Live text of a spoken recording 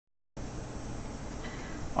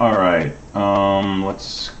All right,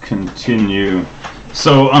 let's continue.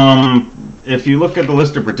 So, if you look at the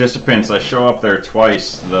list of participants, I show up there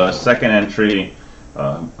twice. The second entry,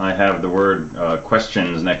 I have the word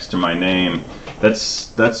questions next to my name.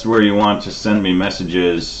 That's where you want to send me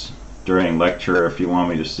messages during lecture if you want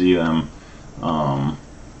me to see them.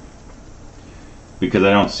 Because I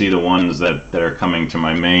don't see the ones that are coming to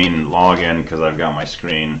my main login because I've got my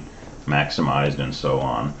screen maximized and so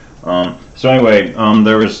on. So anyway,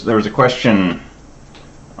 there was a question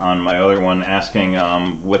on my other one asking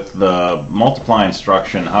with the multiply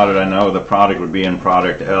instruction, how did I know the product would be in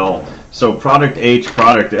product L? So product H,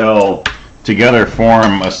 product L together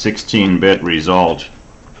form a 16-bit result,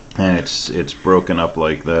 and it's broken up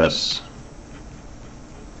like this: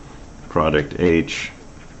 product H,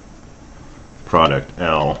 product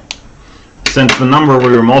L. Since the number we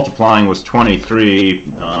were multiplying was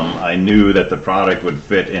 23, I knew that the product would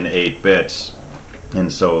fit in 8 bits,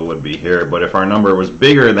 and so it would be here. But if our number was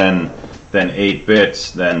bigger than 8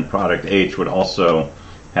 bits, then product H would also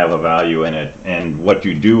have a value in it. And what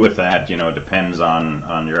you do with that, depends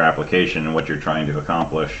on your application and what you're trying to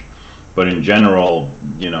accomplish. But in general,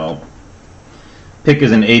 PIC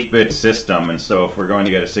is an 8-bit system, and so if we're going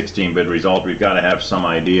to get a 16-bit result, we've got to have some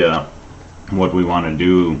idea what we want to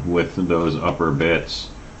do with those upper bits,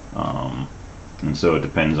 and so it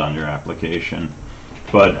depends on your application.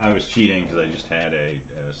 But I was cheating because I just had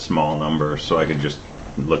a small number, so I could just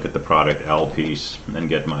look at the product L piece and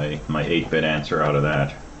get my 8-bit answer out of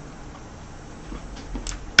that.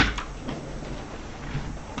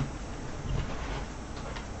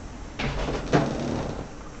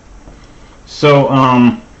 So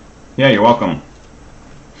yeah, you're welcome.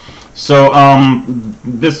 So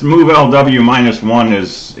this move LW -1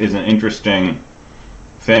 is an interesting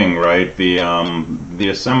thing, right? The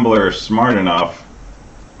assembler is smart enough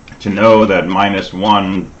to know that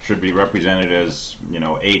 -1 should be represented as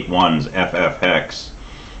 8 ones, FF hex,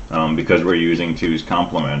 because we're using 2's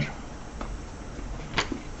complement.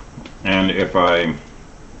 And if I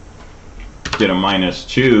get a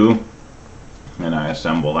 -2 and I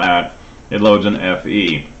assemble that, it loads an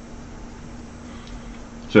FE.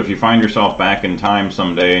 So if you find yourself back in time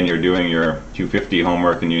someday and you're doing your 250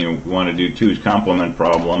 homework and you want to do 2's complement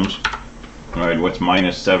problems, right, what's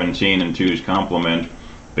 -17 in 2's complement?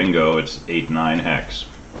 Bingo, it's 8-9 hex.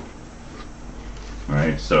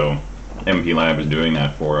 Right, so MPLAB is doing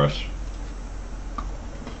that for us.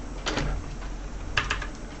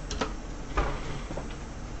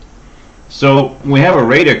 So we have a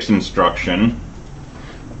radix instruction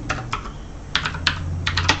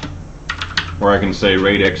where I can say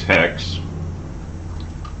radix hex.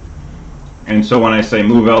 And so when I say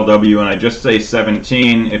move LW and I just say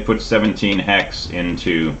 17, it puts 17 hex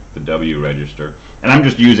into the W register. And I'm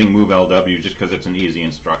just using move LW just because it's an easy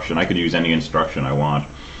instruction. I could use any instruction I want.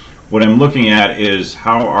 What I'm looking at is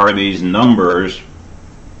how are these numbers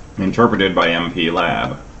interpreted by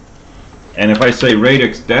MPLAB. And if I say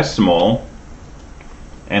radix decimal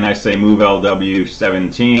and I say move LW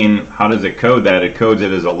 17, how does it code that? It codes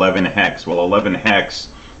it as 11 hex. Well, 11 hex,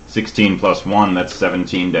 16 plus 1, that's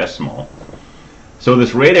 17 decimal. So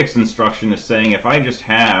this radix instruction is saying if I just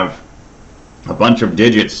have a bunch of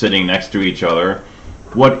digits sitting next to each other,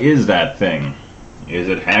 what is that thing? Is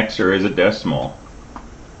it hex or is it decimal?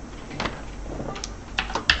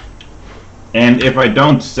 And if I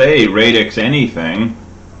don't say radix anything,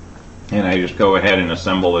 and I just go ahead and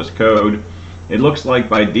assemble this code, it looks like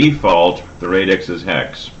by default the radix is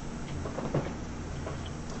hex.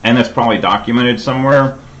 And it's probably documented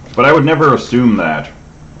somewhere, but I would never assume that.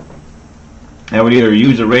 I would either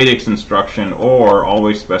use a radix instruction or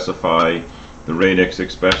always specify the radix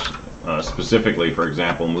specifically, for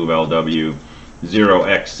example, move LW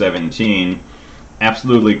 0x17.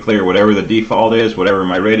 Absolutely clear, whatever the default is, whatever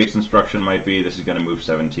my radix instruction might be, this is going to move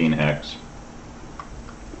 17 hex.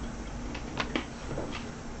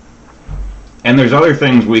 And there's other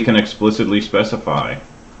things we can explicitly specify.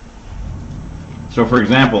 So for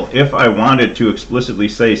example, if I wanted to explicitly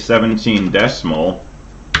say 17 decimal,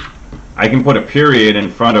 I can put a period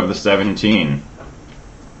in front of the 17.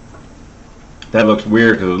 That looks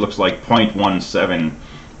weird because it looks like 0.17,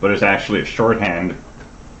 but it's actually a shorthand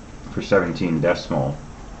for 17 decimal.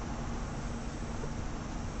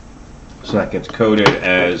 So that gets coded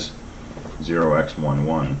as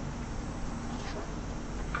 0x11.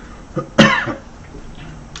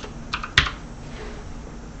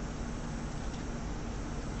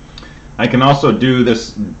 I can also do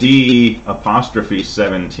this D apostrophe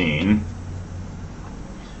 17,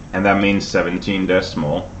 and that means 17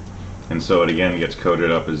 decimal, and so it again gets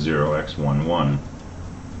coded up as 0x11.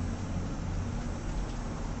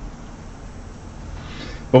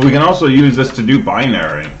 But we can also use this to do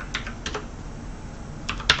binary.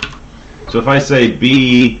 So if I say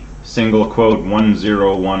B single quote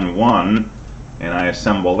 1011 and I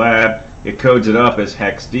assemble that, it codes it up as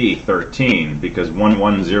hex D 13 because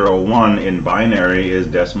 1101 in binary is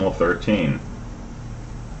decimal 13.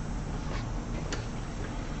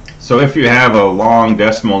 So if you have a long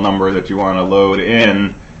decimal number that you want to load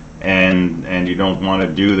in and you don't want to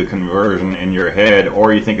do the conversion in your head,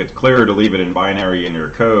 or you think it's clearer to leave it in binary in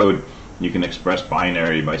your code, you can express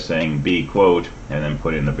binary by saying B quote and then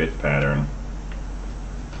put in the bit pattern.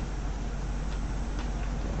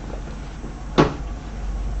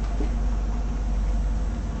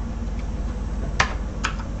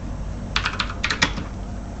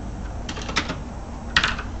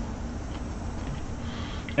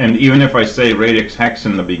 And even if I say radix hex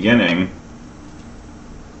in the beginning,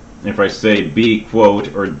 if I say B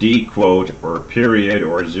quote or D quote or period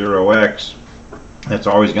or 0x, that's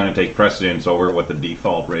always going to take precedence over what the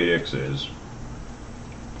default radix is.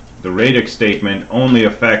 The radix statement only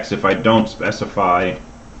affects if I don't specify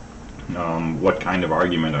what kind of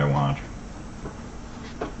argument I want.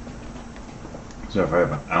 So if I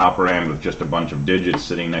have an operand with just a bunch of digits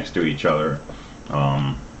sitting next to each other,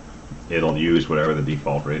 it'll use whatever the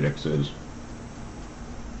default radix is.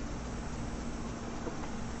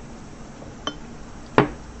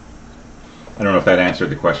 I don't know if that answered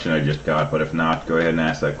the question I just got, but if not, go ahead and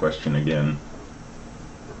ask that question again.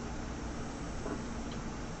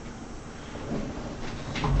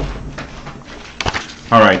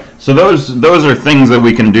 All right, so those are things that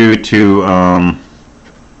we can do to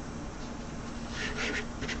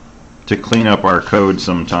clean up our code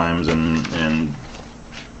sometimes and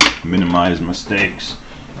minimize mistakes.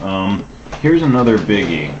 Here's another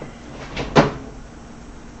biggie.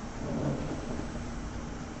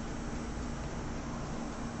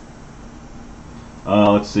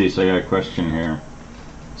 Let's see, so I got a question here.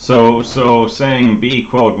 So saying B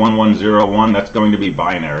quote 1101, that's going to be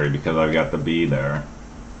binary because I've got the B there.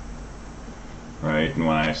 Right, and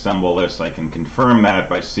when I assemble this, I can confirm that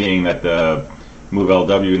by seeing that the move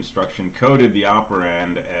LW instruction coded the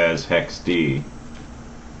operand as hex D.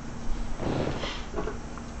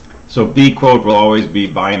 So B quote will always be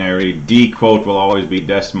binary, D quote will always be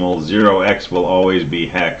decimal, 0x will always be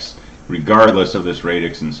hex, regardless of this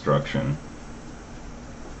radix instruction.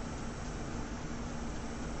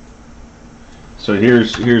 So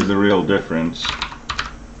here's the real difference.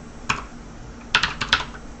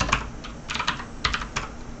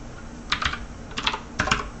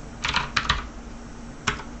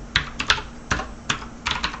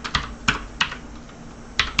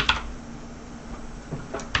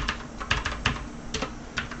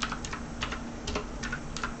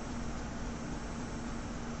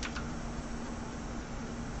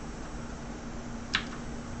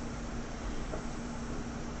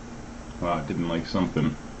 Wow, I didn't like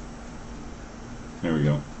something. There we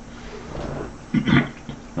go.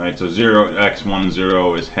 Alright, so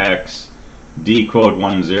 0x10 is hex. D quote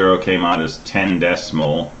 10 came out as 10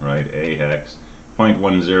 decimal, right? A hex.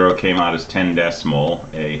 0.10 came out as 10 decimal,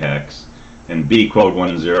 A hex. And B quote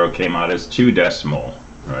 10 came out as 2 decimal,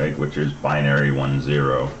 right? Which is binary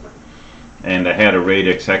 10. And I had a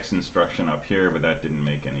radix hex instruction up here, but that didn't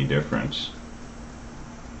make any difference.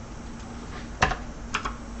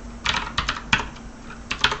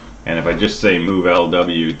 And if I just say move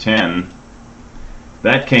LW10,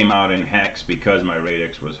 that came out in hex because my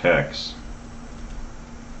radix was hex.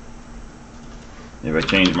 If I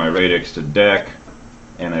change my radix to dec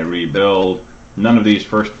and I rebuild, none of these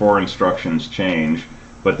first 4 instructions change,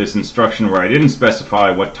 but this instruction where I didn't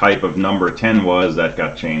specify what type of number 10 was, that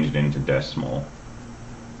got changed into decimal.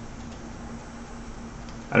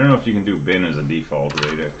 I don't know if you can do bin as a default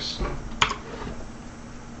radix.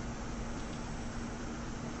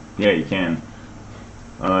 Yeah, you can.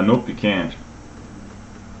 Nope, you can't.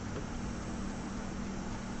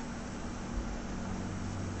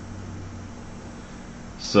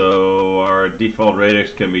 So our default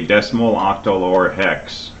radix can be decimal, octal, or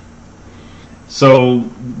hex. So,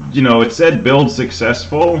 you know, it said build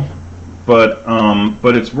successful, but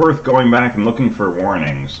it's worth going back and looking for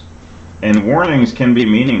warnings. And warnings can be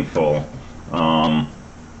meaningful.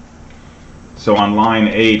 So on line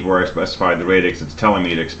 8, where I specified the radix, it's telling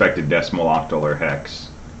me it expected decimal, octal, or hex.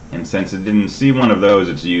 And since it didn't see one of those,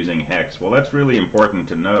 it's using hex. Well, that's really important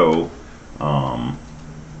to know,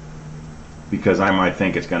 because I might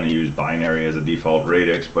think it's going to use binary as a default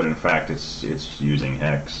radix, but in fact it's using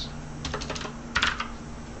hex.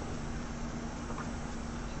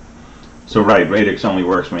 So right, radix only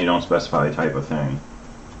works when you don't specify the type of thing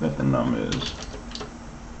that the num is.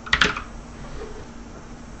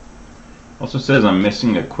 Also says I'm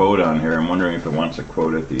missing a quote on here. I'm wondering if it wants a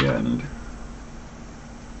quote at the end.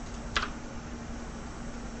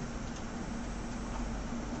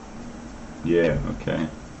 Yeah, okay.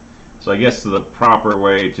 So I guess the proper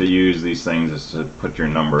way to use these things is to put your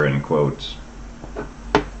number in quotes.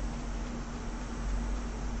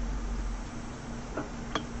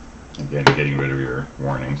 Again, getting rid of your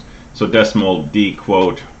warnings. So decimal D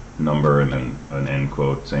quote number and then an end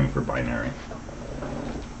quote, same for binary.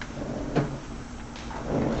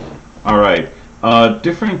 Alright,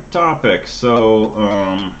 different topics.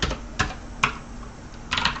 So,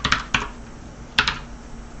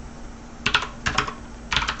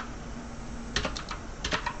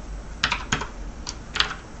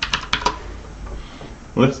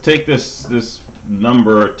 let's take this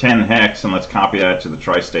number 10 hex and let's copy that to the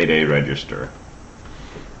tri-state A register.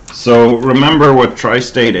 So remember what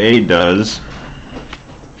tri-state A does.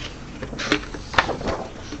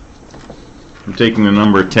 I'm taking the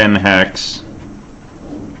number 10 hex,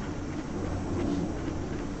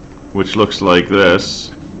 which looks like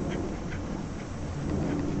this,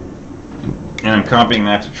 and I'm copying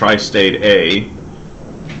that to tri-state A.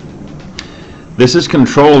 This is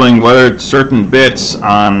controlling whether certain bits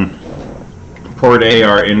on port A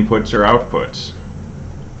are inputs or outputs.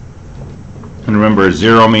 And remember,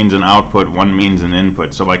 0 means an output, 1 means an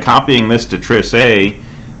input. So by copying this to tris A,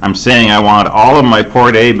 I'm saying I want all of my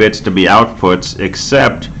port A bits to be outputs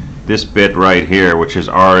except this bit right here, which is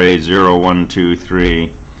RA0, 1, 2,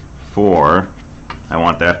 3, 4. I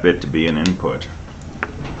want that bit to be an input.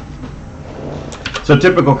 So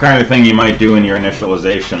typical kind of thing you might do in your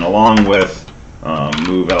initialization, along with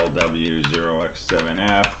move LW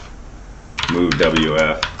 0x7F, move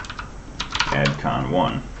WF, add con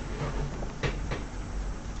 1.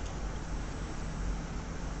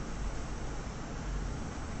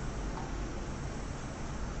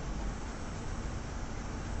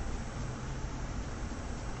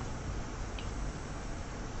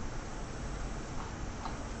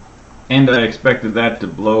 And I expected that to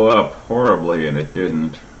blow up horribly, and it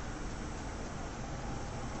didn't.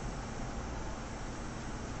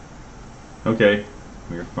 Okay,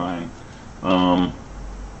 we're fine. Oh.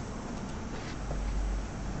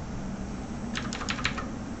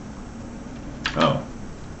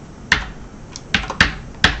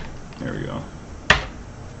 There we go.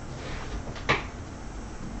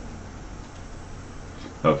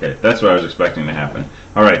 Okay, that's what I was expecting to happen.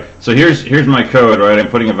 Alright, so here's my code, right? I'm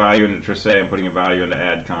putting a value into tris A, I'm putting a value into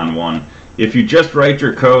add con 1. If you just write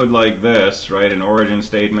your code like this, right, an origin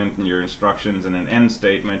statement and your instructions and an end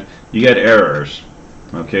statement, you get errors.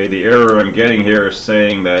 Okay, the error I'm getting here is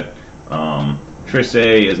saying that tris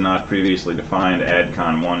A is not previously defined, add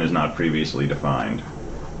con 1 is not previously defined.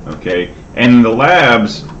 Okay, and in the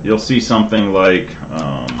labs, you'll see something like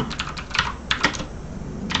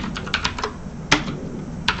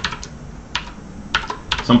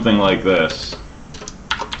this,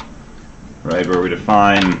 right, where we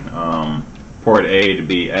define port A to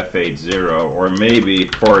be F80, or maybe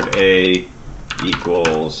port A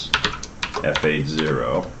equals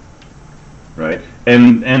F80, right?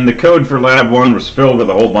 And the code for lab 1 was filled with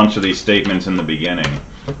a whole bunch of these statements in the beginning.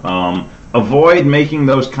 Avoid making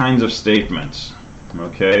those kinds of statements,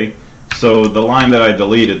 okay? So the line that I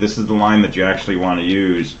deleted, this is the line that you actually want to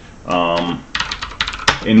use.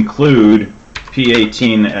 Include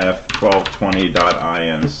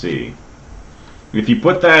P18F1220.inc. If you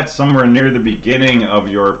put that somewhere near the beginning of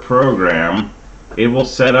your program, it will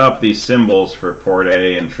set up these symbols for port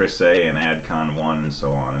A and tris A and add con 1 and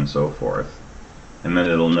so on and so forth. And then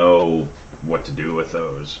it'll know what to do with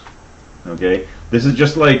those. Okay? This is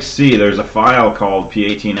just like C. There's a file called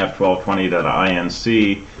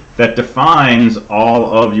P18F1220.inc that defines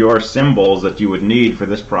all of your symbols that you would need for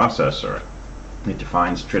this processor. It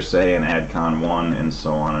defines tris A and add con 1 and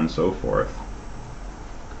so on and so forth.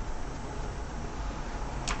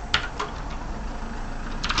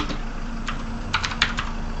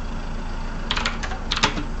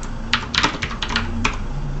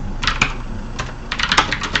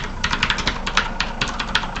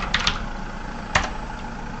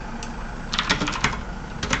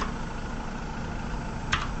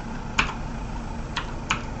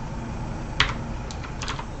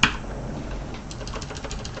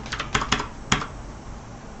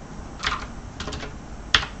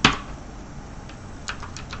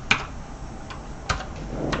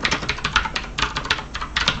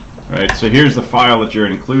 Right, so here's the file that you're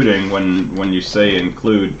including when you say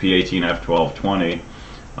include P18F1220.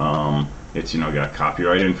 It's got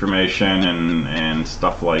copyright information and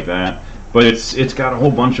stuff like that, but it's got a whole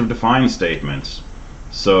bunch of define statements.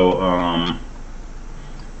 So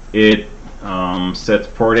it sets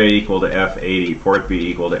port A equal to F80, port B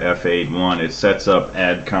equal to F81. It sets up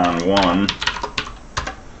addcon1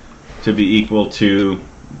 to be equal to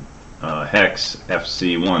hex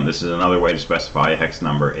FC1. This is another way to specify a hex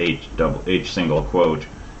number, H single quote,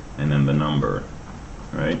 and then the number,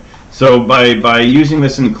 right? So by using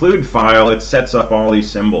this include file, it sets up all these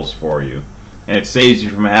symbols for you, and it saves you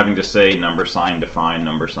from having to say number sign define,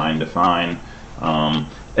 number sign define,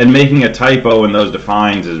 and making a typo in those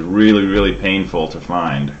defines is really, really painful to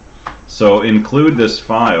find. So include this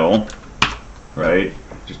file, right?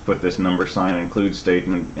 Just put this number sign include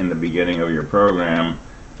statement in the beginning of your program,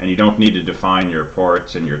 and you don't need to define your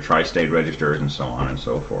ports and your tri-state registers and so on and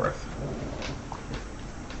so forth.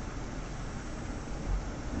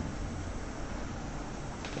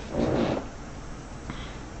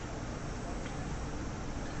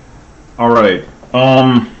 All right.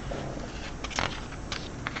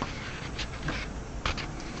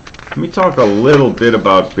 Let me talk a little bit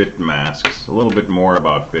about bit masks, a little bit more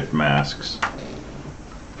about bit masks,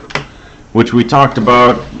 which we talked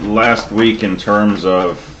about last week in terms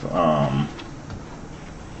of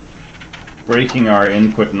breaking our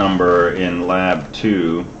input number in Lab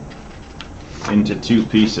 2 into two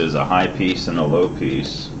pieces, a high piece and a low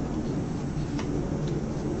piece.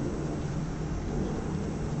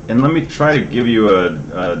 And let me try to give you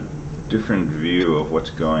a different view of what's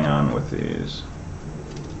going on with these.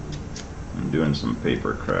 I'm doing some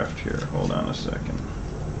paper craft here. Hold on a second.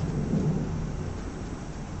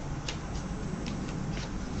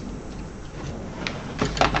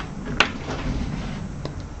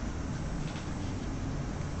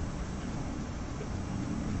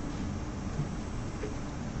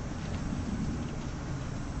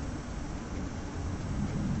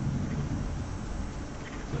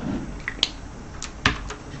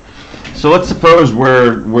 So let's suppose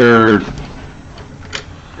we're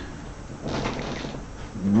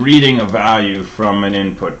reading a value from an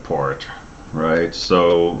input port, right?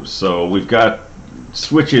 So we've got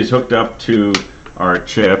switches hooked up to our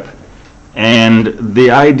chip, and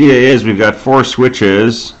the idea is we've got 4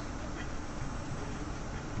 switches,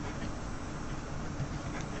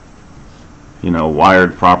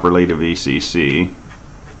 wired properly to VCC,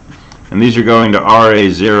 and these are going to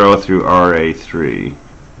RA0 through RA3.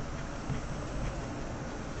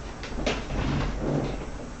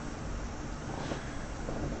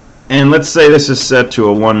 And let's say this is set to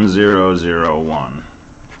a 1001.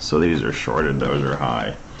 So these are shorted, those are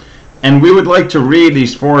high. And we would like to read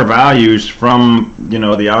these 4 values from,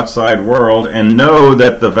 the outside world and know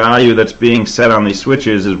that the value that's being set on these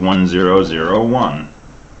switches is 1001.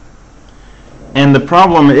 And the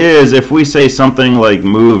problem is if we say something like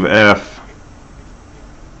move F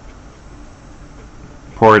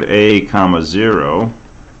port A, 0,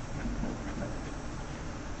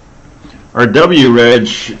 our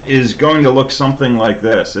WReg is going to look something like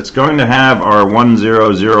this. It's going to have our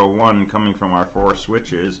 1001 coming from our 4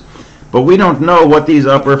 switches, but we don't know what these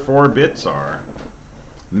upper 4 bits are.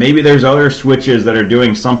 Maybe there's other switches that are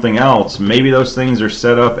doing something else. Maybe those things are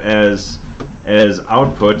set up as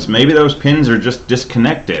outputs. Maybe those pins are just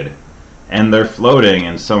disconnected and they're floating,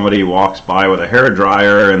 and somebody walks by with a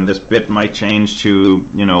hairdryer and this bit might change to,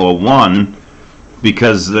 a 1.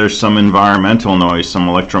 Because there's some environmental noise, some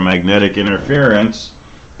electromagnetic interference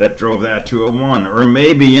that drove that to a 1. Or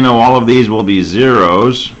maybe, all of these will be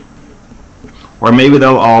zeros, or maybe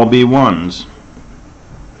they'll all be 1s.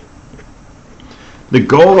 The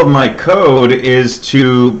goal of my code is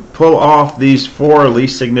to pull off these 4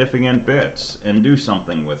 least significant bits and do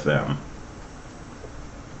something with them.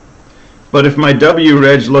 But if my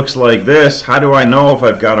WReg looks like this, how do I know if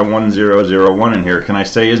I've got a 1001 in here? Can I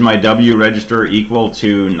say, is my W register equal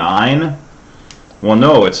to 9? Well,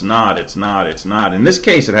 no, it's not, it's not, it's not. In this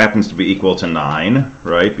case, it happens to be equal to 9,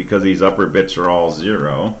 right? Because these upper bits are all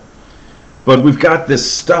 0. But we've got this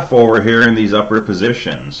stuff over here in these upper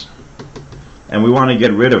positions. And we want to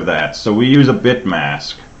get rid of that. So we use a bit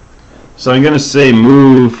mask. So I'm going to say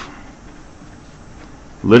move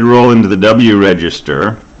literal into the W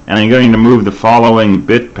register. And I'm going to move the following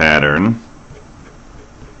bit pattern.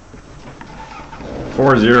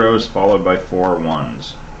 4 zeros followed by 4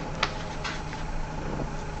 1s.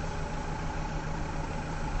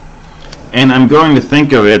 And I'm going to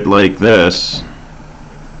think of it like this.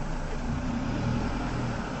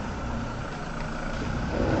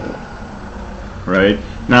 Right?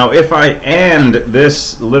 Now if I AND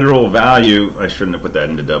this literal value, I shouldn't have put that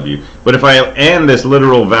into W, but if I AND this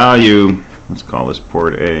literal value, let's call this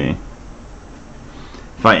port A.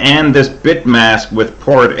 If I AND this bit mask with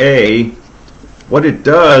port A, what it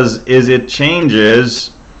does is it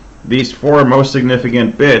changes these 4 most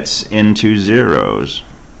significant bits into zeros.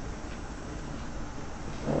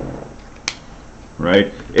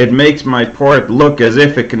 Right? It makes my port look as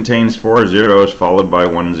if it contains 4 zeros followed by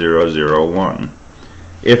 1001.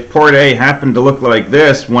 If port A happened to look like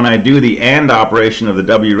this, when I do the AND operation of the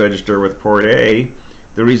W register with port A,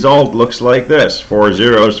 the result looks like this: 4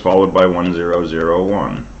 zeros followed by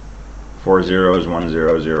 1001. 4 zeros,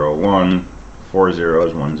 1001. 4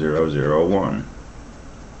 zeros, 1001.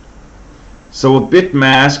 So a bit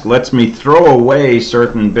mask lets me throw away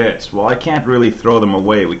certain bits. Well, I can't really throw them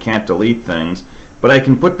away. We can't delete things. But I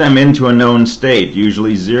can put them into a known state,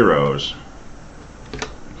 usually zeros.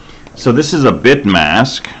 So this is a bit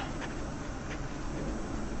mask.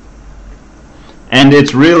 And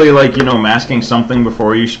it's really like, masking something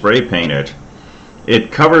before you spray paint it.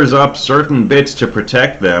 It covers up certain bits to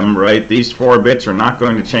protect them, right? These 4 bits are not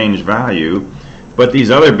going to change value, but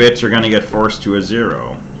these other bits are going to get forced to a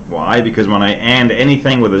 0. Why? Because when I AND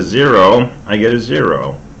anything with a 0, I get a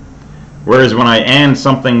 0. Whereas when I AND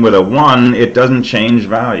something with a 1, it doesn't change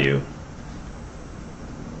value.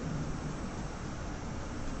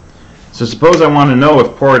 So suppose I want to know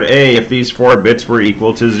if port A, if these 4 bits were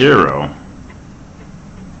equal to 0.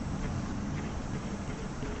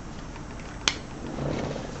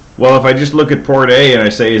 Well, if I just look at port A and I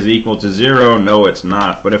say is equal to 0, no, it's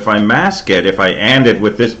not. But if I mask it, if I AND it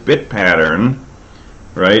with this bit pattern,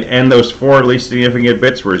 right, and those 4 least significant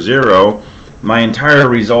bits were 0, my entire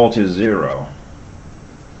result is 0.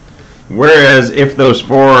 Whereas if those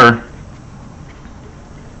 4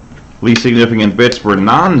 least significant bits were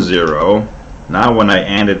non-zero, now when I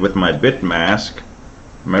AND it with my bit mask,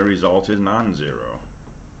 my result is non-zero.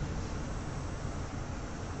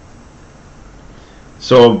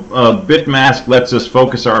 So bit mask lets us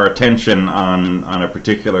focus our attention on a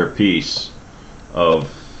particular piece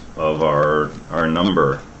of our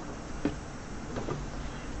number.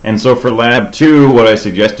 And so for lab 2, what I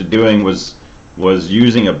suggested doing was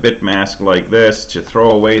using a bit mask like this to throw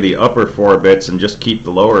away the upper 4 bits and just keep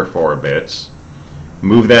the lower 4 bits.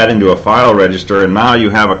 Move that into a file register, and now you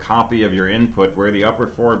have a copy of your input where the upper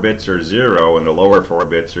 4 bits are 0 and the lower 4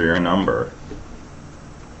 bits are your number.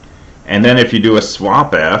 And then if you do a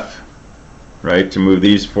swap F, right, to move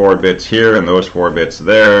these 4 bits here and those 4 bits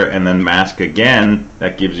there, and then mask again,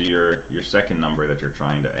 that gives you your second number that you're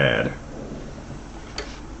trying to add.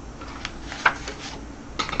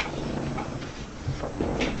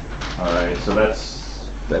 Alright, so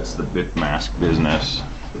that's the bit mask business.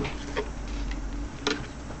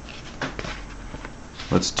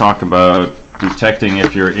 Let's talk about detecting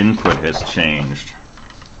if your input has changed.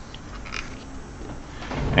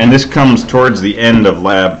 And this comes towards the end of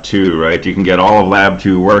lab 2, right? You can get all of lab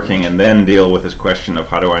 2 working and then deal with this question of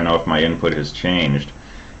how do I know if my input has changed.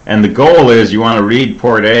 And the goal is you want to read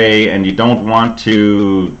port A and you don't want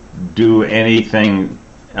to do anything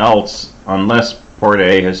else unless port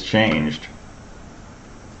A has changed.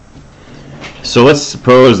 So let's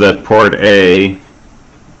suppose that port A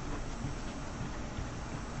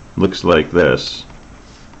looks like this.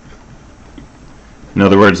 In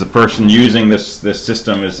other words, the person using this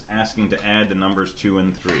system is asking to add the numbers 2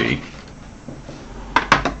 and 3.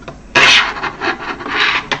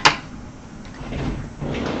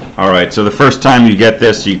 Alright, so the first time you get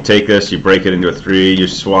this, you take this, you break it into a 3, you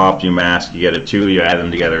swap, you mask, you get a 2, you add them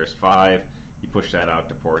together as 5, you push that out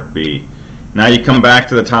to port B. Now you come back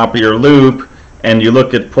to the top of your loop and you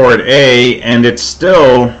look at port A and it's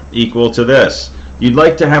still equal to this. You'd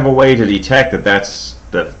like to have a way to detect that that's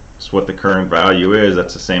what the current value is.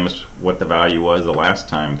 That's the same as what the value was the last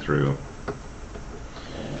time through.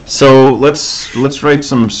 So let's write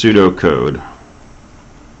some pseudocode.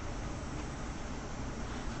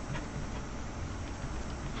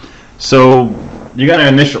 So you're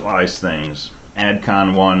going to initialize things.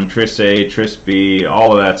 Addcon1, tris A, tris B,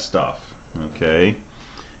 all of that stuff. Okay?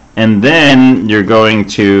 And then you're going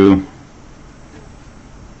to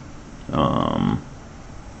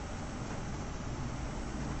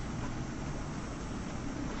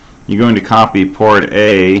copy port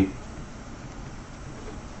A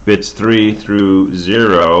bits 3 through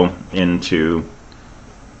 0 into,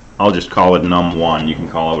 I'll just call it num1. You can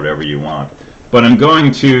call it whatever you want. But I'm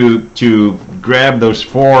going to grab those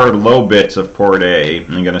 4 low bits of port A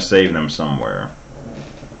and I'm going to save them somewhere.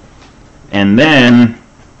 And then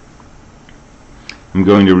I'm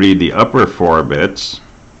going to read the upper 4 bits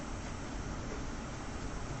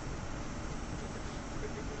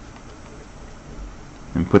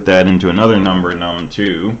and put that into another number,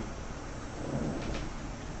 num2.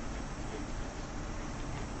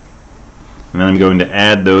 And then I'm going to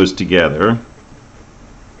add those together.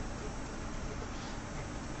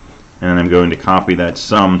 And I'm going to copy that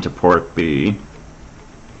sum to port B.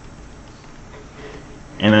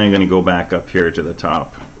 And then I'm going to go back up here to the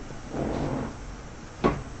top.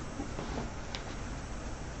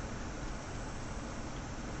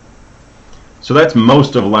 So that's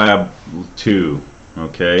most of lab 2,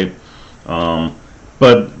 okay?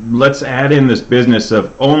 But let's add in this business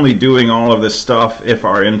of only doing all of this stuff if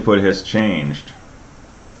our input has changed.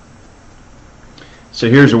 So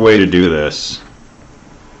here's a way to do this.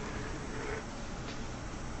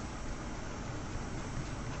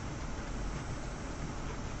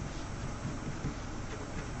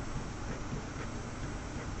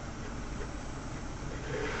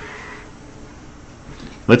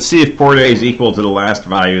 Let's see if port A is equal to the last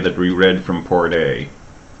value that we read from port A.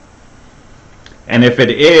 And if it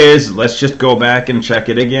is, let's just go back and check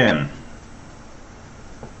it again.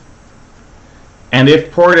 And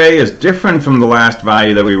if port A is different from the last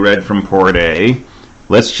value that we read from port A,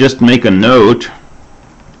 let's just make a note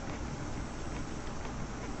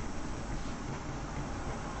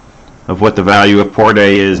of what the value of port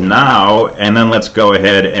A is now, and then let's go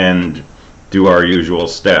ahead and do our usual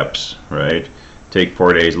steps, right? Take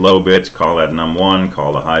port A's low bits, call that num1,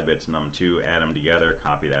 call the high bits num2, add them together,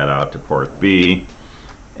 copy that out to port B,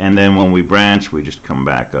 and then when we branch, we just come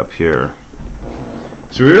back up here.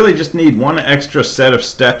 So we really just need one extra set of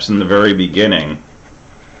steps in the very beginning,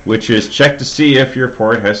 which is check to see if your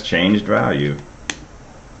port has changed value.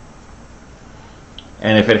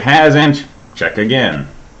 And if it hasn't, check again.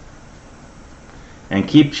 And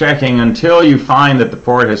keep checking until you find that the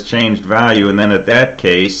port has changed value, and then at that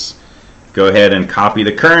case, go ahead and copy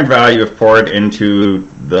the current value of port into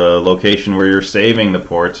the location where you're saving the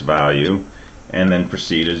port's value, and then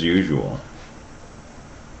proceed as usual.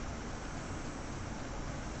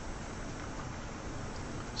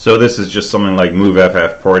 So this is just something like move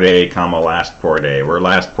FF port A, comma last port A, where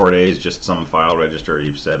last port A is just some file register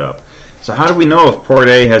you've set up. So how do we know if port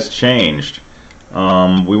A has changed? We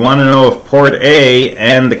want to know if port A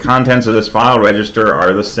and the contents of this file register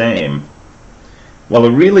are the same. Well,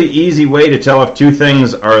 a really easy way to tell if two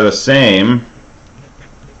things are the same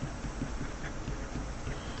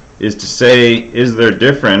is to say, is their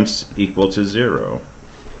difference equal to 0?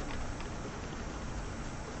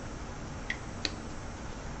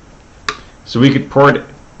 So we could put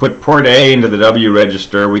port A into the W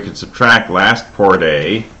register. We could subtract last port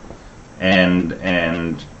A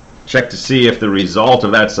and check to see if the result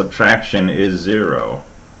of that subtraction is 0.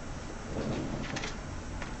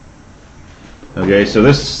 Okay, so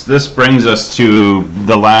this brings us to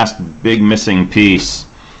the last big missing piece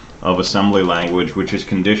of assembly language, which is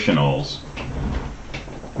conditionals.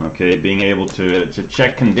 Okay, being able to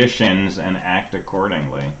check conditions and act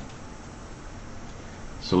accordingly.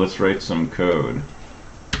 So let's write some code.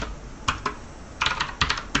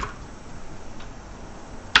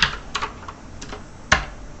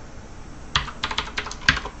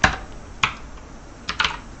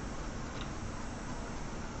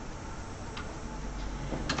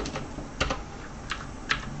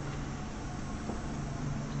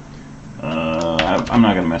 I'm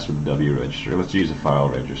not going to mess with the W register. Let's use a file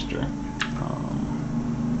register.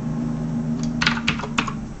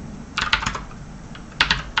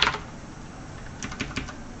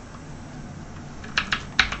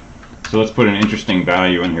 So let's put an interesting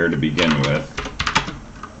value in here to begin with.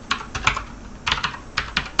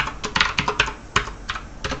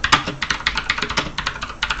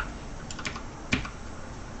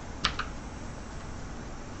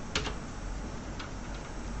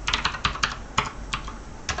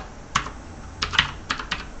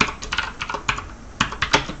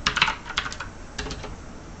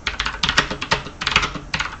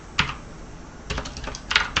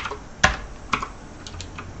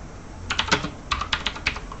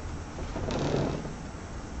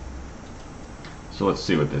 So let's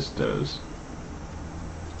see what this does.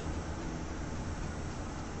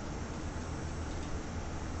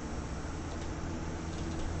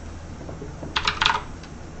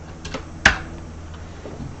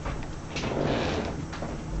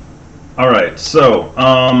 All right, so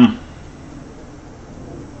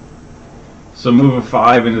move a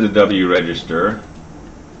 5 into the W register.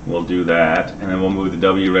 We'll do that, and then we'll move the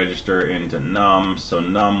W register into num. So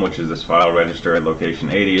num, which is this file register at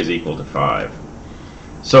location 80, is equal to 5.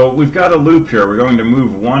 So we've got a loop here. We're going to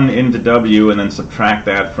move 1 into W and then subtract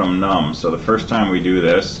that from num. So the first time we do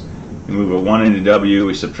this, we move a 1 into W,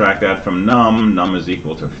 we subtract that from num. Num is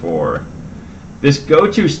equal to 4. This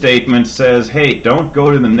go-to statement says, hey, don't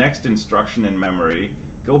go to the next instruction in memory.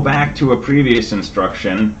 Go back to a previous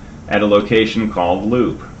instruction at a location called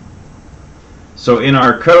loop. So in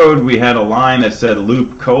our code we had a line that said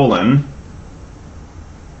loop colon,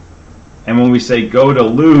 and when we say go to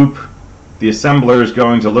loop, the assembler is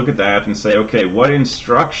going to look at that and say, okay, what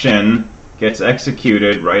instruction gets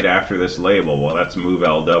executed right after this label? Well, that's move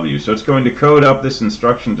LW. So it's going to code up this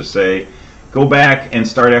instruction to say, go back and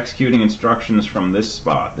start executing instructions from this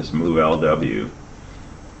spot, this move LW.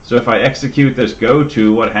 So if I execute this go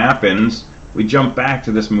to, what happens? We jump back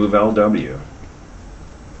to this move LW.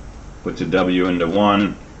 Puts a W into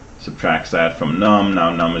 1, subtracts that from num. Now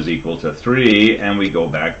num is equal to 3, and we go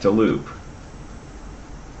back to loop.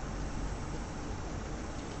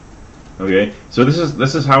 Okay, so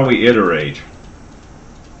this is how we iterate.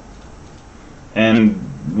 And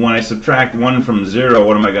when I subtract 1 from 0,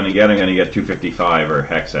 what am I going to get? I'm going to get 255, or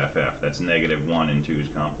hex FF. That's negative 1 in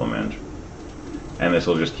 2's complement. And this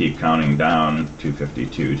will just keep counting down,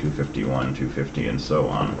 252, 251, 250, and so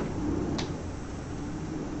on.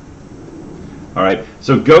 Alright,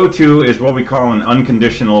 so goTo is what we call an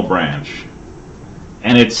unconditional branch.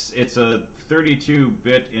 And it's a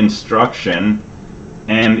 32-bit instruction,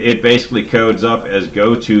 and it basically codes up as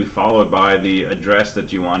goTo followed by the address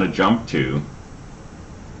that you want to jump to.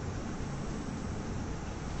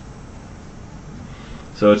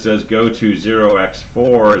 So it says go to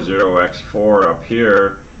 0x4. 0x4 up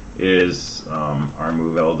here is our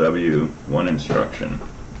move LW1 instruction.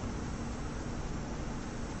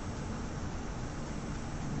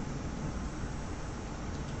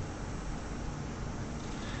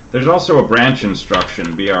 There's also a branch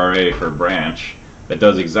instruction, BRA for branch, that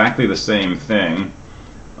does exactly the same thing,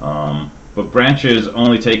 but branches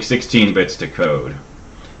only take 16 bits to code.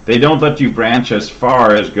 They don't let you branch as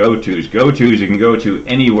far as goTos. goTos you can go to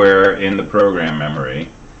anywhere in the program memory.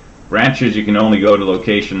 Branches you can only go to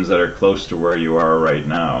locations that are close to where you are right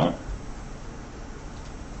now.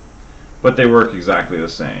 But they work exactly the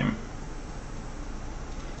same.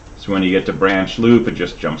 So when you get to branch loop, it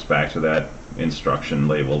just jumps back to that instruction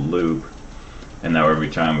labeled loop. And now every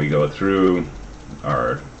time we go through,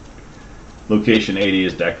 our location 80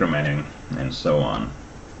 is decrementing, and so on.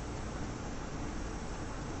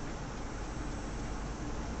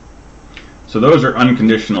 So those are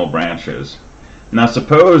unconditional branches. Now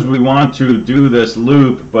suppose we want to do this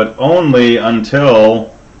loop, but only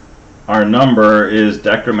until our number is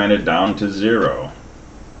decremented down to 0.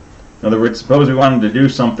 In other words, suppose we wanted to do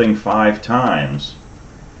something 5 times.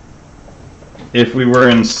 If we were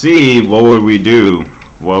in C, what would we do?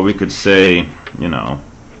 Well, we could say, you know,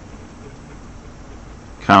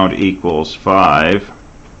 count equals 5.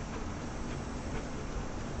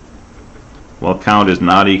 Well, count is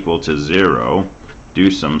not equal to 0. Do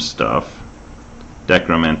some stuff.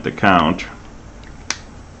 Decrement the count.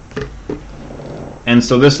 And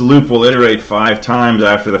so this loop will iterate 5 times.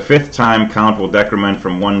 After the 5th time, count will decrement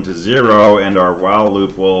from 1 to 0, and our while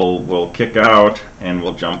loop will kick out, and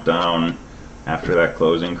we'll jump down after that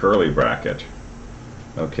closing curly bracket.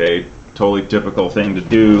 Okay, totally typical thing to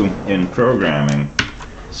do in programming.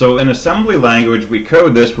 So in assembly language, we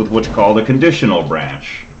code this with what's called a conditional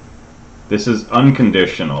branch. This is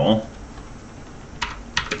unconditional.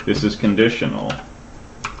 This is conditional.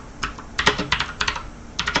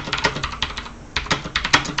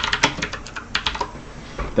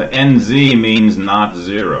 The NZ means not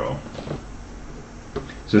 0.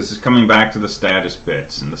 So this is coming back to the status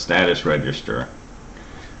bits and the status register.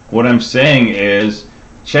 What I'm saying is,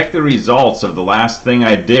 check the results of the last thing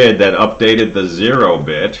I did that updated the 0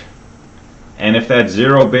 bit, and if that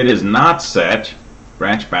 0 bit is not set,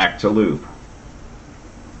 branch back to loop.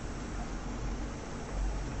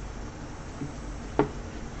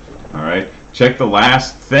 Alright, check the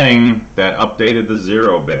last thing that updated the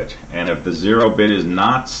 0 bit, and if the 0 bit is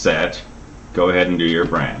not set, go ahead and do your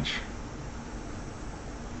branch.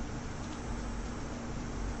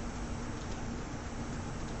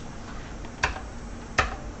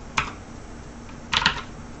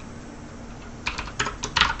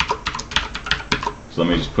 So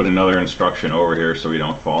let me just put another instruction over here so we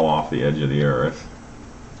don't fall off the edge of the earth.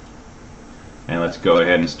 And let's go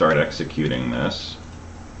ahead and start executing this.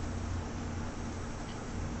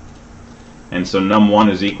 And so num1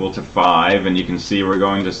 is equal to 5, and you can see we're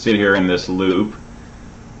going to sit here in this loop.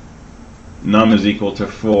 Num is equal to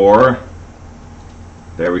 4.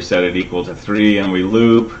 There we set it equal to 3 and we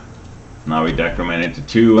loop. Now we decrement it to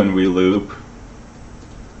 2 and we loop.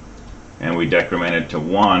 And we decrement it to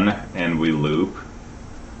 1 and we loop.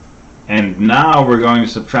 And now we're going to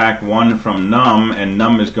subtract 1 from num, and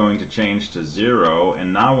num is going to change to 0.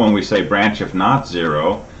 And now when we say branch if not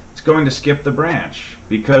 0, it's going to skip the branch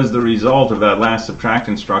because the result of that last subtract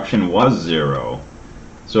instruction was 0.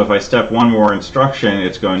 So if I step one more instruction,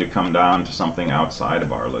 it's going to come down to something outside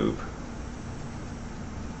of our loop.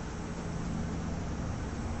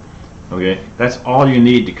 Okay, that's all you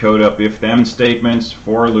need to code up if-then statements,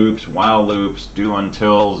 for loops, while loops, do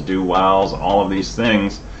untils, do whiles, all of these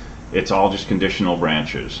things. It's all just conditional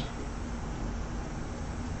branches.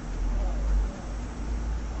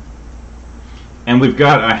 And we've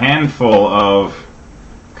got a handful of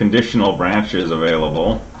conditional branches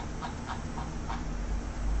available.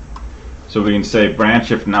 So we can say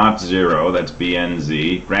branch if not 0, that's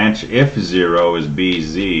BNZ. Branch if 0 is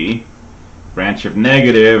BZ. Branch if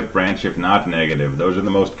negative, branch if not negative. Those are the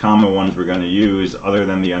most common ones we're going to use other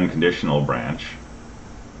than the unconditional branch.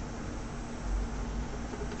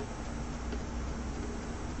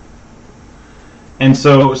 And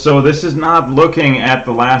so this is not looking at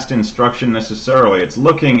the last instruction necessarily. It's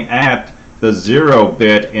looking at the 0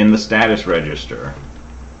 bit in the status register.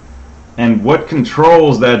 And what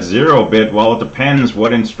controls that 0 bit? Well, it depends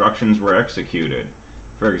what instructions were executed.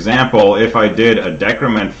 For example, if I did a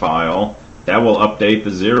decrement file, that will update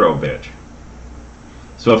the 0 bit.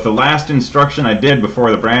 So if the last instruction I did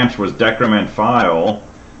before the branch was decrement file,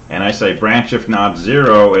 and I say branch if not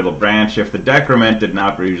 0, it'll branch if the decrement did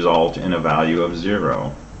not result in a value of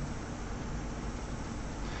 0.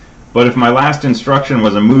 But if my last instruction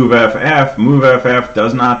was a move-ff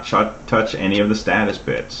does not touch any of the status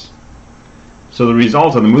bits. So the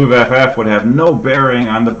result of the move-ff would have no bearing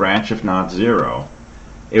on the branch if not 0.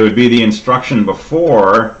 It would be the instruction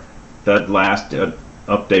before that last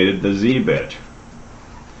updated the z bit.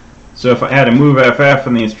 So if I had a move-ff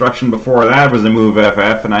and the instruction before that was a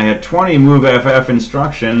move-ff, and I had 20 move-ff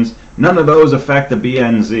instructions, none of those affect the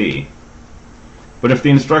BNZ. But if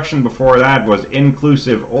the instruction before that was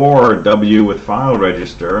inclusive or W with file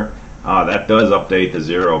register, that does update the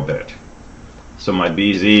 0 bit. So my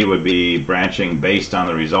BZ would be branching based on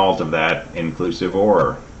the result of that inclusive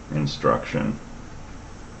or instruction.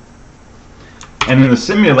 And in the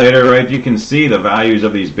simulator, right, you can see the values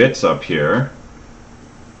of these bits up here.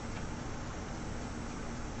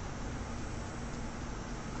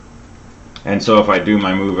 And so if I do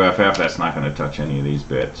my move-ff, that's not going to touch any of these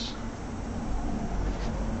bits.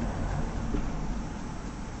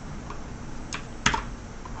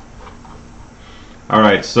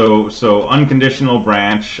 Alright, so unconditional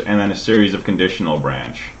branch and then a series of conditional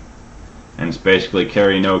branch. And it's basically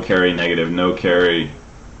carry, no carry, negative, no carry,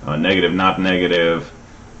 negative, not negative,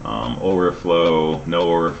 overflow, no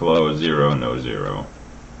overflow, 0, no 0.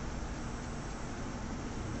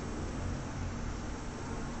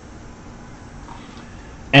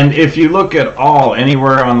 And if you look at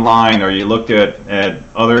anywhere online, or you look at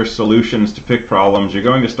other solutions to pick problems, you're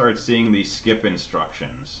going to start seeing these skip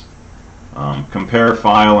instructions. Compare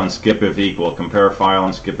file and skip if equal, compare file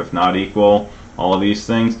and skip if not equal, all of these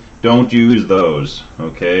things. Don't use those,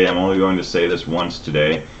 okay? I'm only going to say this once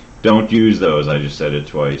today. Don't use those, I just said it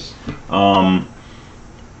twice.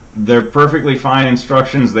 They're perfectly fine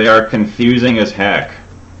instructions. They are confusing as heck.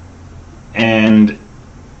 And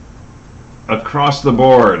across the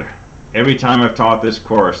board, every time I've taught this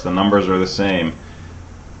course, the numbers are the same.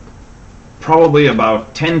 Probably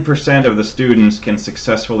about 10% of the students can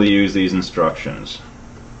successfully use these instructions.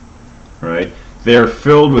 Right? They're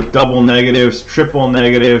filled with double negatives, triple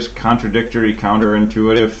negatives, contradictory,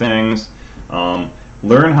 counterintuitive things.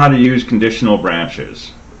 Learn how to use conditional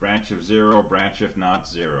branches. Branch if 0, branch if not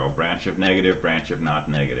 0, branch if negative, branch if not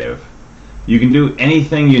negative. You can do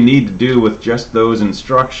anything you need to do with just those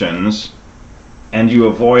instructions, and you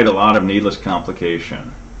avoid a lot of needless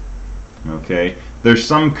complication. Okay? There's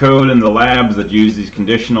some code in the labs that use these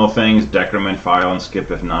conditional things, decrement file and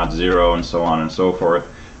skip if not 0, and so on and so forth.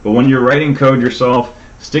 But when you're writing code yourself,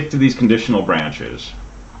 stick to these conditional branches.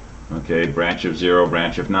 Okay, branch if 0,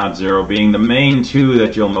 branch if not 0 being the main two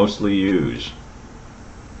that you'll mostly use.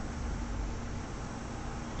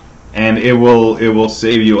 And it will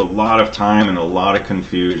save you a lot of time and a lot of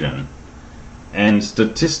confusion. And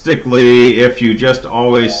statistically, if you just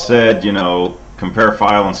always said, you know, compare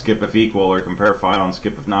file and skip if equal, or compare file and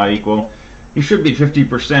skip if not equal, you should be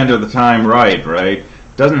 50% of the time right?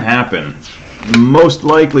 Doesn't happen. Most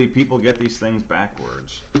likely people get these things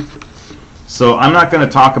backwards. So I'm not going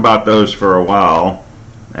to talk about those for a while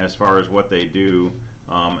as far as what they do,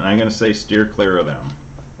 and I'm going to say steer clear of them.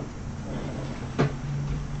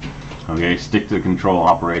 Okay, stick to control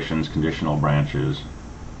operations, conditional branches.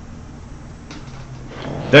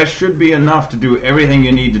 That should be enough to do everything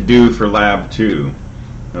you need to do for Lab 2.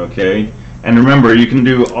 Okay? And remember, you can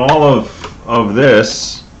do all of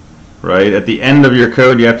this, right? At the end of your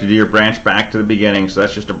code, you have to do your branch back to the beginning, so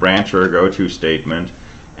that's just a branch or a go-to statement.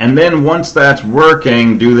 And then once that's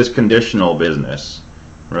working, do this conditional business,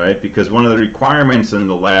 right? Because one of the requirements in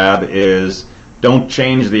the lab is don't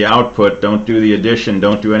change the output, don't do the addition,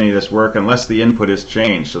 don't do any of this work unless the input is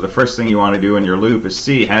changed. So the first thing you want to do in your loop is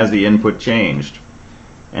see, has the input changed?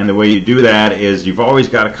 And the way you do that is you've always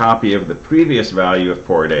got a copy of the previous value of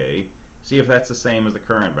port A, see if that's the same as the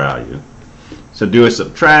current value. So do a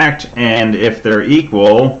subtract, and if they're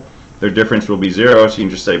equal, their difference will be 0, so you can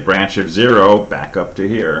just say branch of 0 back up to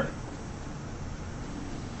here.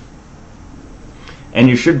 And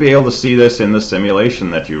you should be able to see this in the simulation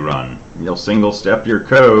that you run. You'll single step your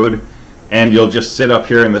code, and you'll just sit up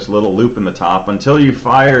here in this little loop in the top until you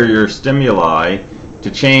fire your stimuli to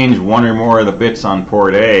change one or more of the bits on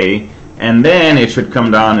port A, and then it should come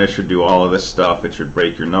down and it should do all of this stuff. It should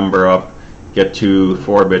break your number up, get 2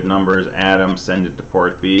 4-bit numbers, add them, send it to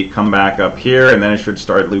port B, come back up here, and then it should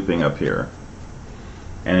start looping up here.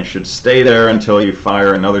 And it should stay there until you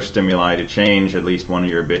fire another stimuli to change at least one of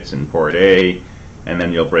your bits in port A, and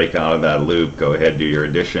then you'll break out of that loop, go ahead, do your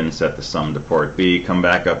addition, set the sum to port B, come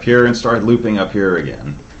back up here, and start looping up here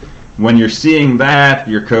again. When you're seeing that,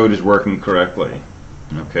 your code is working correctly.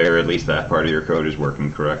 Okay, or at least that part of your code is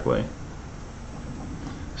working correctly.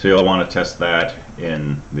 So you'll want to test that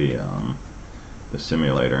in the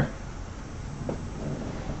simulator.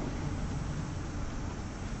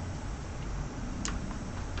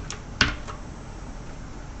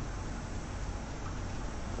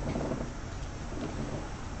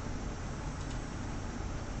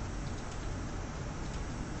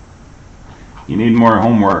 You need more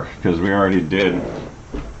homework because we already did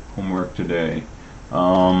homework today.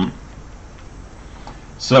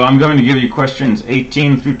 So I'm going to give you questions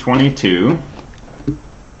 18 through 22.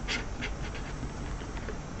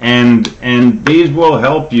 And these will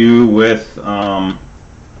help you with lab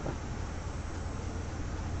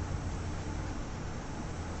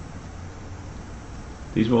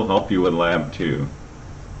 2.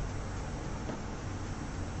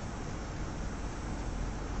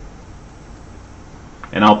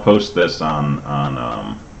 And I'll post this on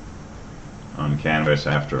Canvas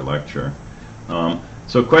after lecture.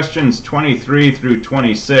 So questions 23 through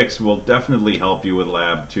 26 will definitely help you with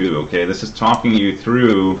lab 2. Okay, this is talking you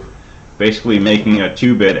through basically making a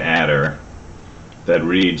 2-bit adder that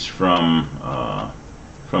reads from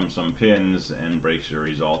some pins and breaks your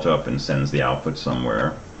result up and sends the output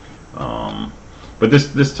somewhere. But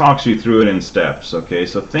this talks you through it in steps. Okay,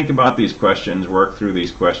 so think about these questions, work through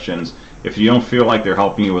these questions. If you don't feel like they're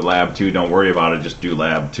helping you with lab 2, don't worry about it, just do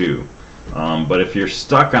lab 2. But if you're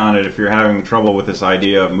stuck on it, if you're having trouble with this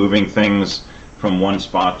idea of moving things from one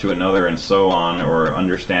spot to another and so on, or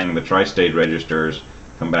understanding the tri-state registers,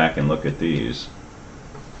 come back and look at these.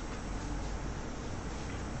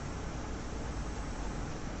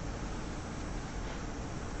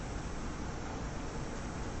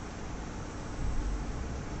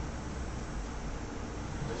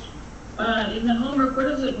 In the homework, what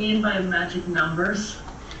does it mean by magic numbers?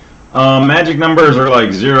 Magic numbers are like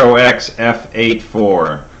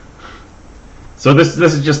 0xF84. So this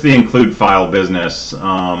is just the include file business.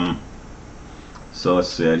 So let's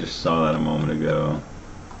see, I just saw that a moment ago.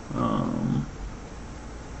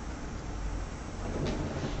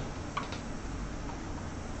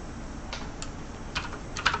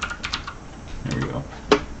 There we go.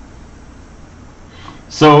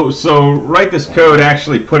 So write this code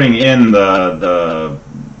actually putting in the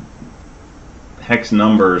hex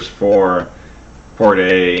numbers for port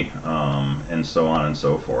A and so on and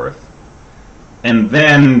so forth. And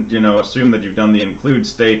then, you know, assume that you've done the include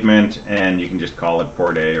statement and you can just call it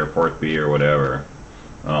port A or port B or whatever.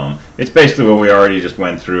 It's basically what we already just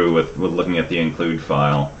went through with looking at the include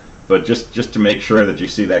file. But just to make sure that you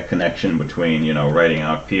see that connection between, you know, writing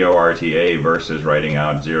out PORTA versus writing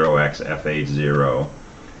out 0xF80.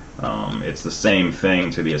 It's the same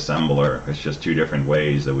thing to the assembler. It's just two different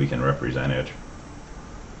ways that we can represent it.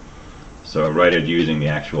 So write it using the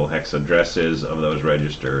actual hex addresses of those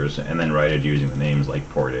registers, and then write it using the names like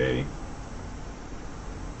port A.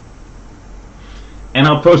 And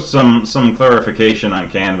I'll post some clarification on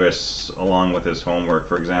Canvas along with this homework.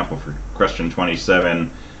 For example, for question 27,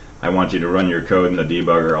 I want you to run your code in the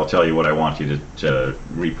debugger. I'll tell you what I want you to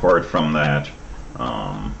report from that,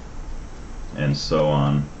 and so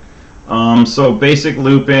on. So basic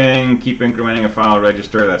looping, keep incrementing a file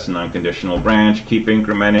register, that's an unconditional branch. Keep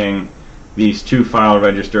incrementing these two file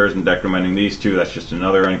registers and decrementing these two, that's just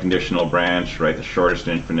another unconditional branch. Write the shortest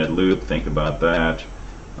infinite loop, think about that.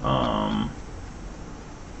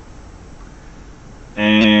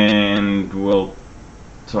 And we'll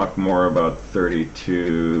talk more about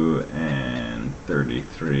 32 and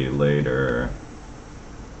 33 later.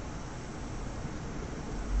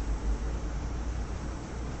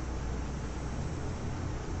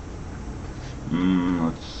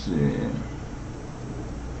 Let's see.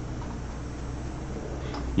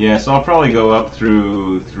 Yeah, so I'll probably go up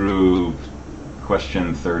through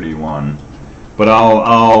question 31, but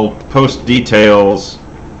I'll post details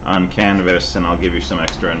on Canvas, and I'll give you some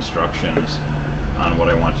extra instructions on what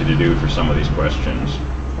I want you to do for some of these questions.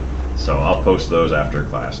 So I'll post those after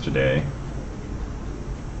class today.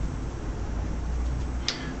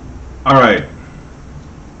 All right.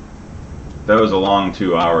 That was a long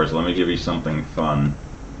 2 hours. Let me give you something fun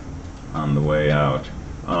on the way out.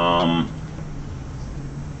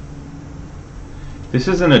 This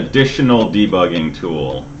is an additional debugging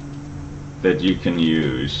tool that you can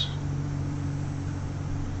use.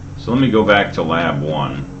 So let me go back to Lab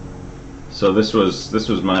 1. So this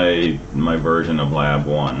was my version of Lab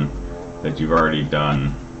 1 that you've already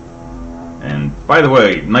done. And by the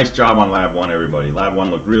way, nice job on Lab 1, everybody. Lab 1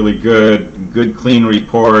 looked really good. Good, clean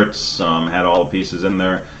reports. Had all the pieces in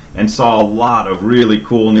there, and saw a lot of really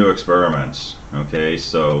cool new experiments. Okay,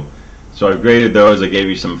 so I've graded those. I gave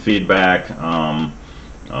you some feedback,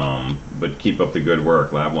 but keep up the good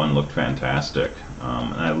work. Lab 1 looked fantastic,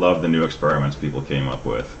 and I love the new experiments people came up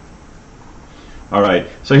with. All right,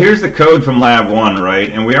 so here's the code from Lab 1, right?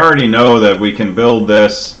 And we already know that we can build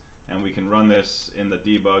this, and we can run this in the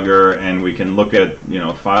debugger, and we can look at, you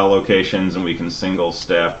know, file locations, and we can single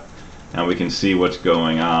step, and we can see what's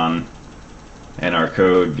going on. And our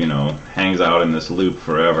code, you know, hangs out in this loop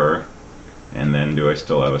forever. And then, do I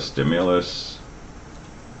still have a stimulus?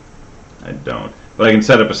 I don't. But I can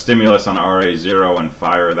set up a stimulus on RA0 and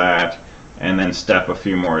fire that, and then step a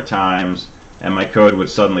few more times, and my code would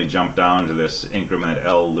suddenly jump down to this increment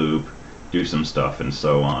L loop, do some stuff, and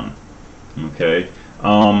so on. Okay?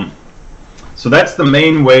 So that's the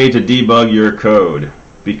main way to debug your code.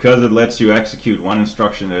 Because it lets you execute one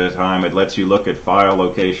instruction at a time, it lets you look at file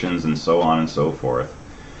locations and so on and so forth.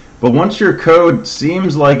 But once your code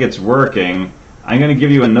seems like it's working, I'm going to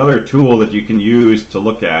give you another tool that you can use to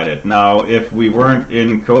look at it. Now, if we weren't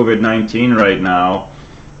in COVID-19 right now,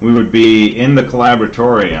 we would be in the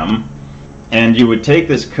collaboratorium, and you would take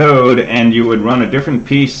this code and you would run a different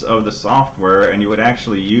piece of the software, and you would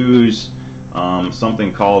actually use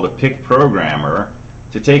something called a PIC programmer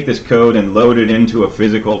to take this code and load it into a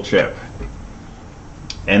physical chip.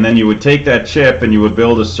 And then you would take that chip and you would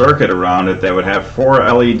build a circuit around it that would have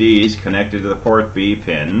 4 LEDs connected to the port B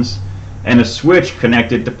pins and a switch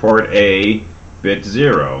connected to port A, bit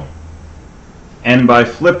 0. And by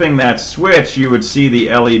flipping that switch, you would see the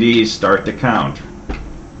LEDs start to count.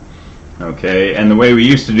 Okay, and the way we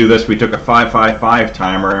used to do this, we took a 555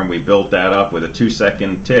 timer and we built that up with a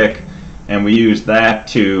 2-second tick, and we used that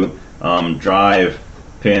to drive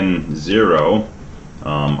pin 0,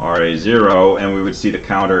 RA0, and we would see the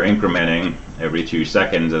counter incrementing every 2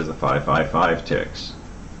 seconds as the 555 ticks.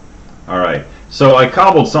 Alright, so I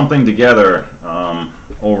cobbled something together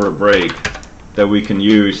over break that we can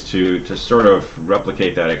use to sort of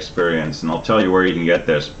replicate that experience, and I'll tell you where you can get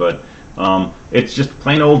this, but it's just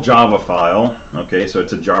plain old Java file. Okay, so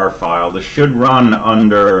it's a jar file. This should run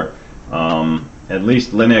under at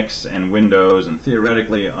least Linux and Windows, and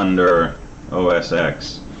theoretically under OS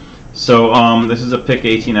X. So this is a PIC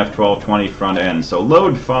 18F1220 front end. So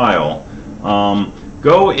load file.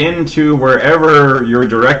 Go into wherever your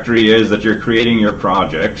directory is that you're creating your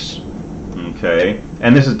projects. Okay,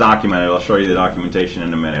 and this is documented. I'll show you the documentation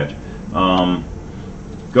in a minute.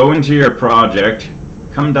 Go into your project.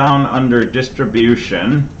 Come down under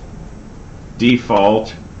distribution,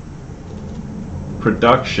 default,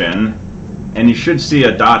 production, and you should see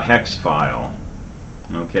a .hex file.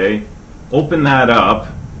 Okay, open that up,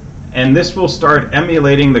 and this will start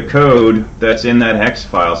emulating the code that's in that hex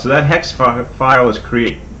file. So that hex file is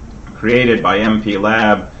created by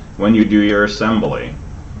MPLAB when you do your assembly.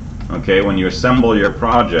 Okay, when you assemble your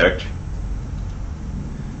project,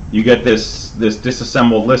 you get this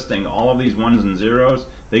disassembled listing. All of these 1s and 0s,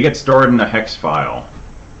 they get stored in a hex file.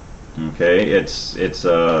 Okay, it's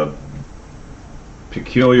a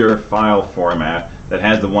peculiar file format that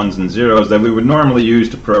has the 1s and 0s that we would normally use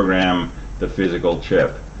to program the physical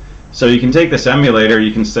chip. So you can take this emulator,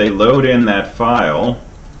 you can say load in that file,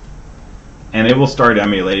 and it will start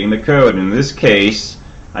emulating the code. In this case,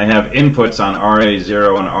 I have inputs on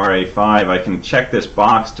RA0 and RA5. I can check this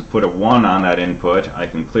box to put a 1 on that input. I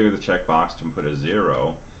can clear the checkbox to put a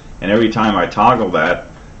 0. And every time I toggle that,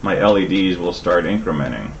 my LEDs will start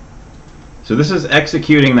incrementing. So this is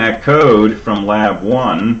executing that code from Lab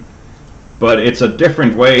 1, but it's a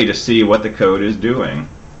different way to see what the code is doing.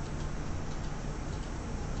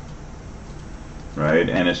 Right?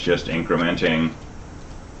 And it's just incrementing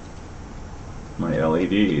my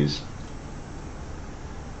LEDs.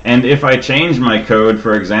 And if I change my code,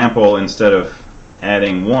 for example, instead of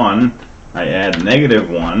adding 1, I add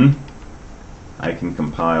 -1, I can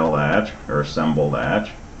compile that or assemble that.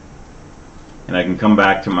 And I can come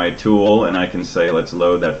back to my tool and I can say, let's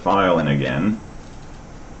load that file in again.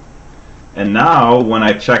 And now when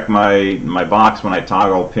I check my box, when I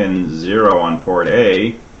toggle pin 0 on port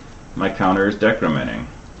A, my counter is decrementing.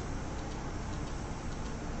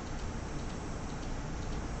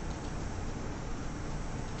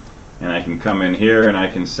 And I can come in here and I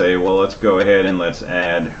can say, well, let's go ahead and let's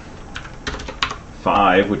add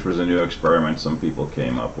 5, which was a new experiment some people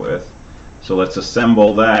came up with. So let's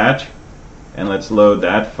assemble that and let's load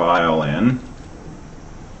that file in.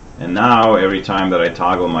 And now every time that I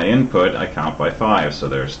toggle my input, I count by 5. So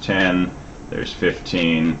there's 10, there's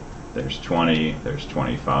 15, there's 20, there's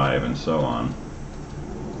 25, and so on.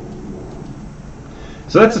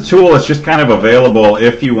 So that's a tool that's just kind of available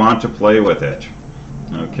if you want to play with it.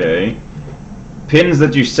 Okay. Pins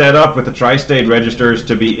that you set up with the tri-state registers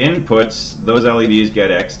to be inputs, those LEDs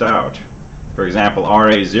get X'd out. For example,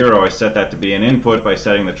 RA0, I set that to be an input by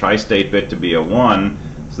setting the tri-state bit to be a 1,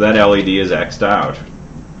 so that LED is X'd out.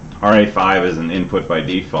 RA5 is an input by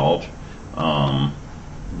default,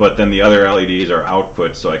 but then the other LEDs are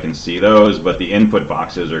outputs, so I can see those, but the input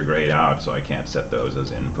boxes are grayed out, so I can't set those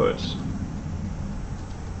as inputs.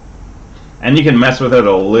 And you can mess with it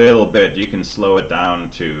a little bit. You can slow it down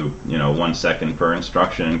to 1 second per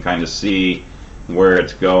instruction and kind of see where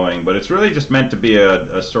it's going. But it's really just meant to be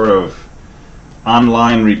a sort of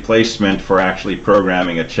online replacement for actually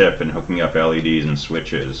programming a chip and hooking up LEDs and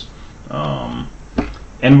switches.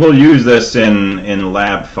 And we'll use this in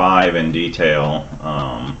Lab 5 in detail.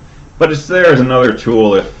 But it's there as another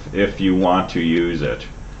tool if you want to use it.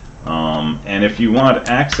 And if you want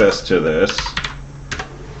access to this,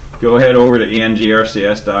 go ahead over to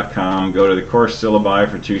engrcs.com, go to the course syllabi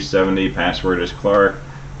for 270, password is Clark.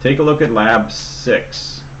 Take a look at Lab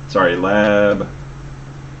 6. Sorry,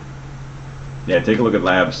 take a look at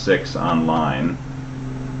Lab 6 online.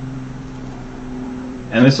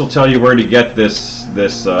 And this will tell you where to get this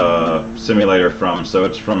simulator from. So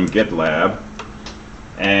it's from GitLab.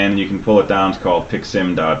 And you can pull it down. It's called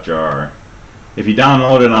pixim.jar. If you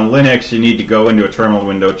download it on Linux, you need to go into a terminal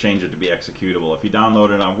window, change it to be executable. If you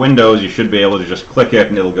download it on Windows, you should be able to just click it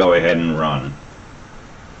and it'll go ahead and run.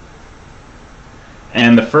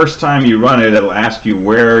 And the first time you run it, it'll ask you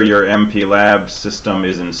where your MPLAB system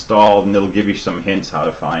is installed, and it'll give you some hints how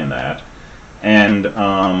to find that. And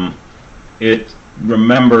it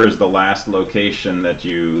remembers the last location that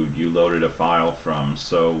you loaded a file from.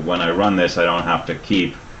 So when I run this, I don't have to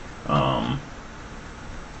keep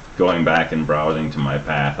going back and browsing to my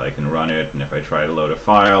path. I can run it, and if I try to load a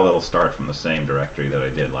file, it'll start from the same directory that I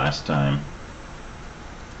did last time.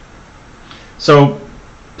 So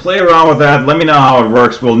play around with that. Let me know how it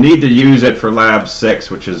works. We'll need to use it for Lab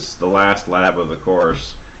 6, which is the last lab of the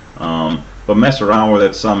course. But mess around with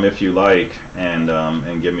it some if you like,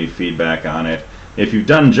 and give me feedback on it. If you've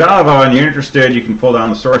done Java and you're interested, you can pull down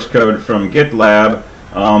the source code from GitLab.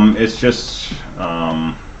 It's just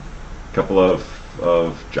a couple of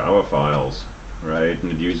Java files, right?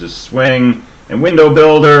 And it uses Swing and Window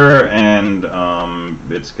Builder, and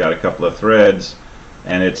it's got a couple of threads,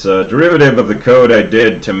 and it's a derivative of the code I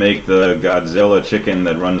did to make the Godzilla chicken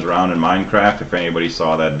that runs around in Minecraft. If anybody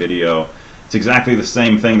saw that video, it's exactly the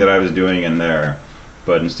same thing that I was doing in there,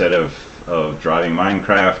 but instead of driving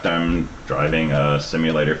Minecraft, I'm driving a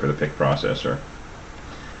simulator for the PIC processor.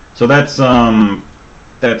 So that's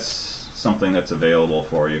something that's available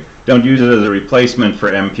for you. Don't use it as a replacement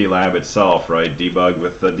for MPLAB itself, right? Debug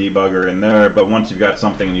with the debugger in there, but once you've got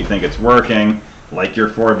something and you think it's working, like your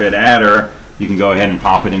 4-bit adder, you can go ahead and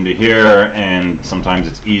pop it into here, and sometimes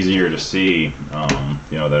it's easier to see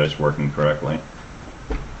that it's working correctly.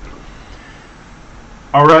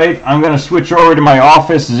 Alright, I'm going to switch over to my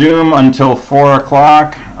office Zoom until 4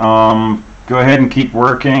 o'clock. Go ahead and keep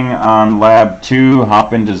working on Lab 2.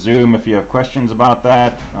 Hop into Zoom if you have questions about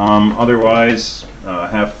that. Otherwise,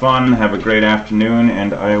 have fun, have a great afternoon,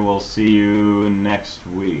 and I will see you next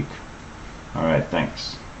week. Alright,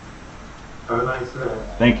 thanks. Have a nice day.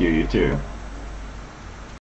 Thank you, you too.